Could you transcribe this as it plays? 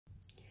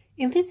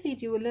In this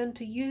video, we'll learn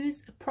to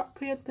use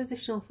appropriate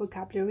positional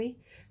vocabulary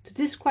to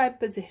describe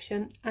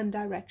position and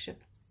direction.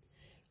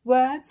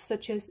 Words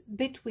such as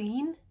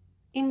between,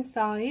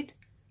 inside,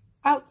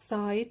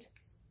 outside,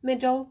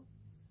 middle,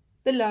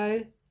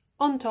 below,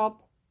 on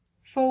top,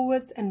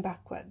 forwards and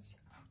backwards.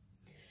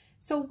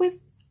 So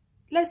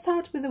let's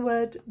start with the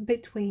word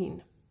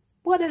between.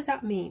 What does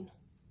that mean?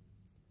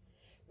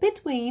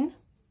 Between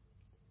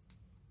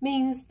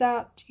means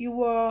that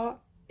you are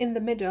in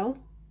the middle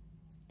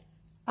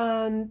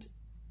and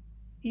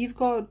you've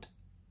got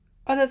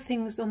other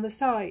things on the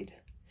side.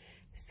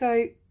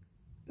 So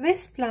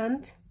this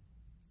plant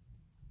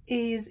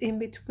is in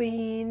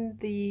between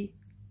the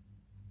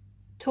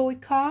toy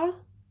car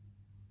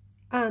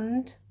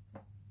and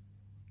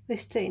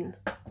this tin.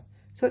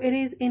 So it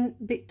is in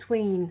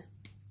between.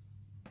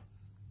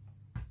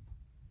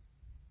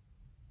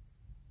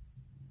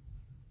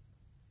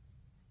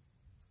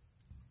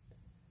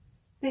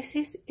 This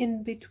is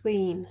in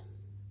between.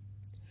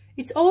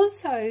 It's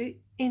also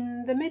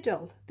in the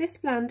middle. This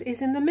plant is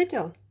in the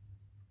middle.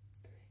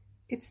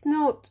 It's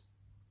not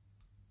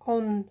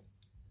on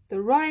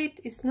the right,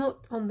 it's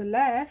not on the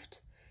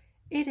left,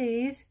 it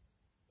is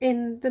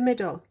in the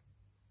middle.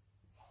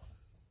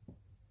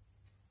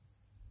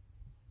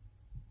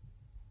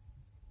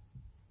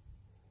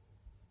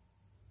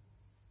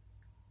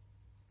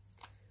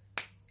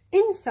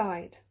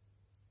 Inside.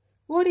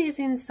 What is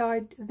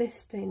inside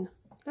this tin?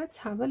 Let's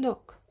have a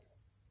look.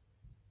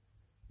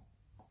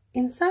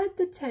 Inside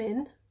the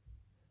tin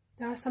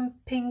there are some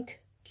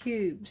pink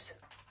cubes.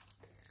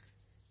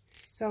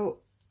 So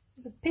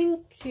the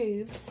pink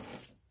cubes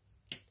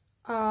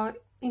are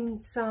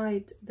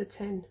inside the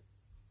tin.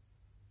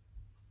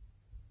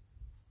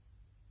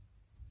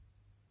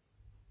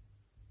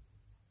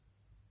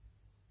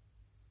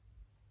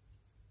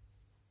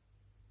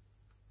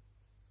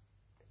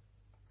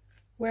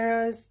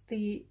 Whereas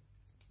the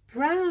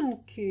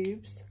brown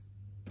cubes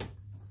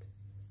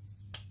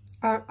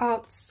are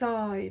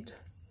outside.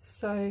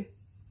 So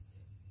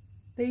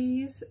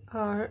these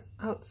are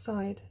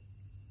outside.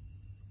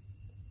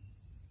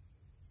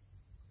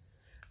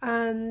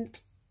 And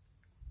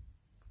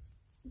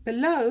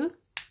below,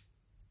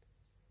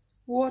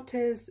 what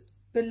is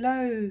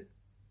below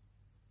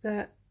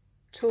the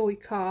toy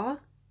car,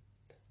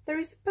 there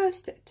is a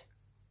post-it.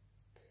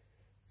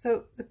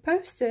 So the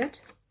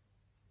post-it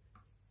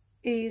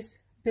is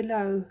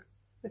below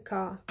the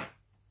car.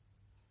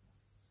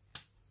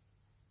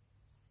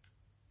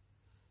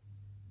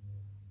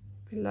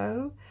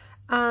 Below.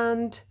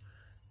 And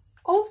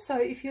also,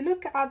 if you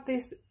look at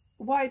this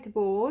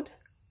whiteboard,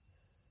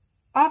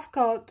 I've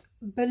got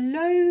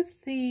below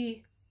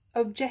the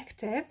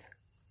objective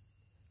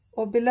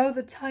or below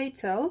the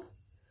title,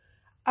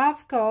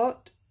 I've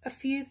got a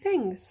few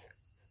things.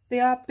 They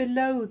are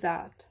below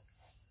that.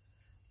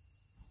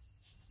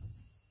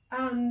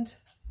 And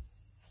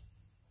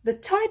the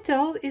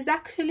title is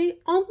actually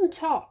on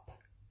top.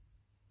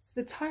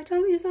 The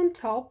title is on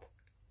top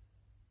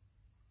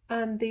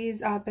and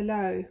these are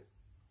below.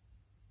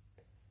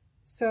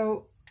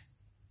 So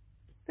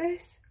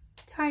this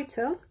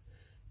title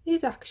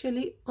is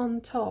actually on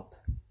top.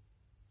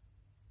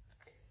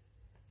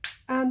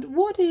 And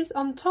what is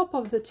on top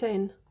of the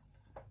tin?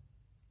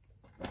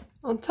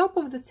 On top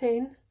of the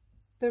tin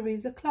there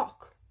is a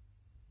clock.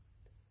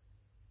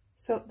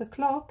 So the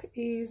clock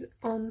is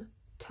on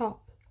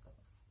top.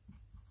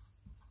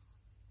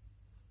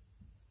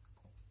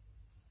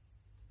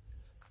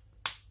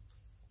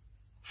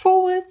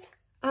 Forwards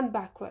and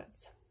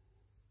backwards.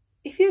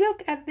 If you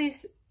look at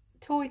this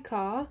toy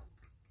car,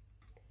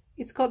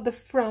 it's got the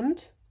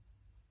front.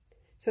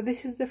 So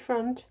this is the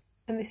front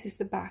and this is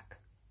the back.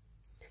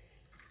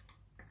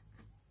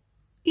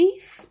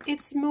 If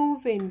it's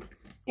moving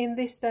in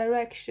this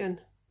direction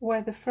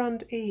where the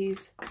front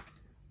is,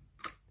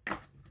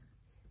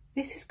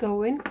 this is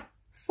going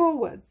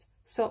forwards.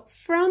 So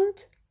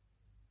front,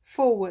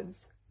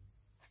 forwards.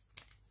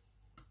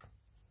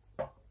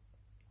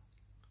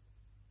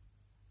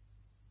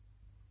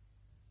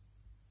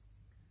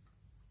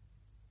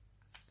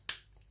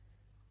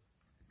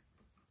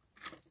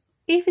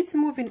 If it's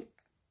moving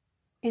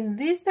in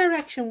this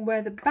direction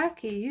where the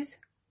back is,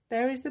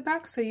 there is the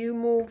back, so you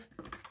move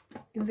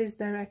in this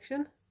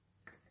direction.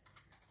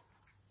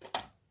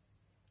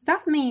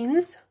 That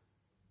means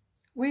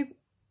we're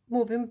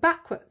moving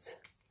backwards.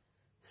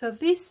 So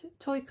this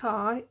toy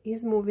car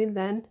is moving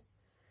then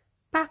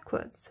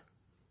backwards.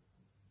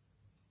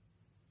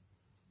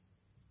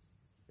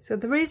 So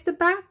there is the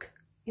back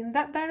in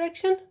that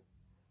direction,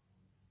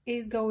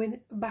 is going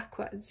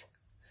backwards,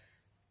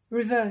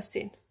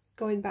 reversing.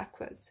 Going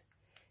backwards.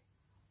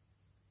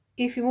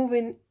 If you're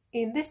moving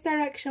in this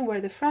direction where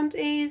the front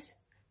is,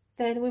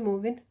 then we're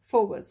moving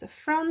forwards. The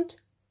front,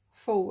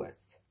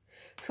 forwards.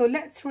 So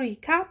let's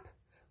recap.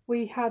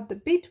 We had the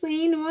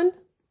between one,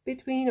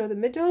 between or the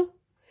middle.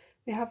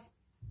 We have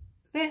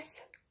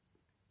this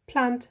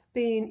plant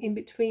being in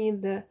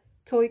between the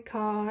toy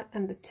car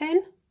and the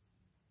tin,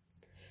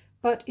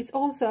 but it's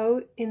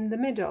also in the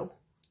middle.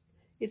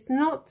 It's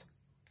not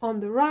on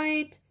the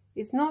right,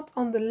 It's not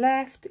on the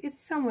left, it's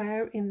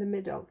somewhere in the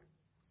middle.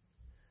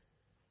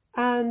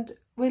 And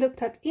we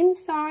looked at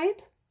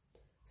inside.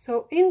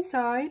 So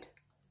inside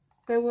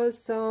there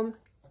was some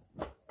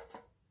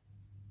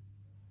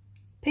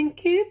pink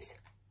cubes,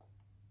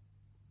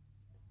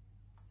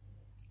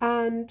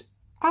 and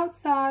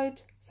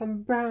outside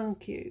some brown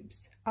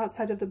cubes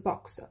outside of the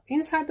box. So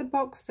inside the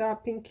box there are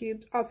pink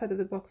cubes, outside of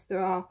the box there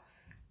are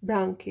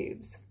brown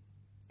cubes.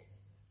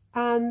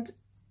 And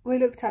we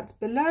looked at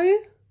below.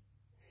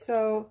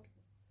 So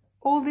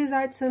all these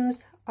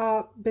items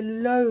are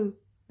below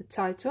the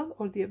title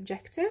or the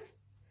objective,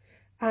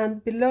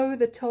 and below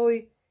the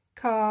toy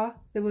car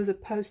there was a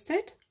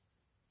post-it,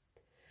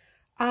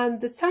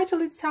 and the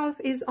title itself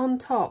is on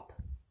top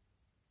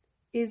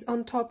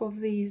of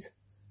these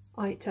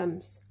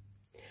items,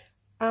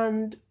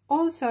 and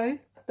also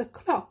the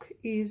clock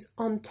is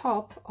on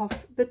top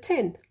of the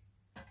tin.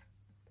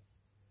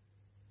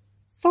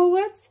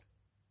 Forwards,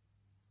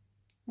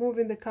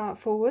 moving the car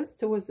forwards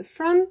towards the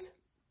front,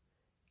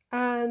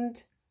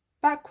 and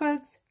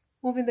backwards,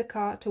 moving the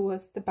car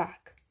towards the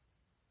back.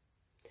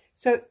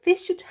 So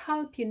this should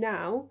help you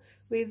now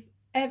with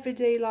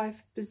everyday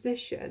life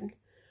position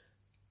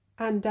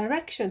and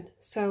direction.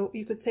 So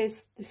you could say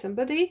to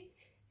somebody,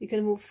 you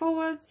can move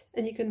forwards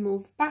and you can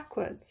move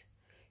backwards.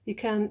 You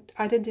can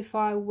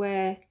identify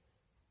where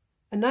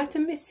an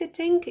item is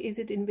sitting. Is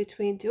it in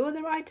between two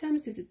other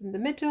items? Is it in the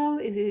middle?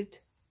 Is it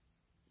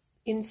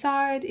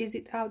inside? Is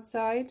it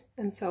outside?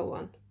 And so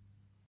on.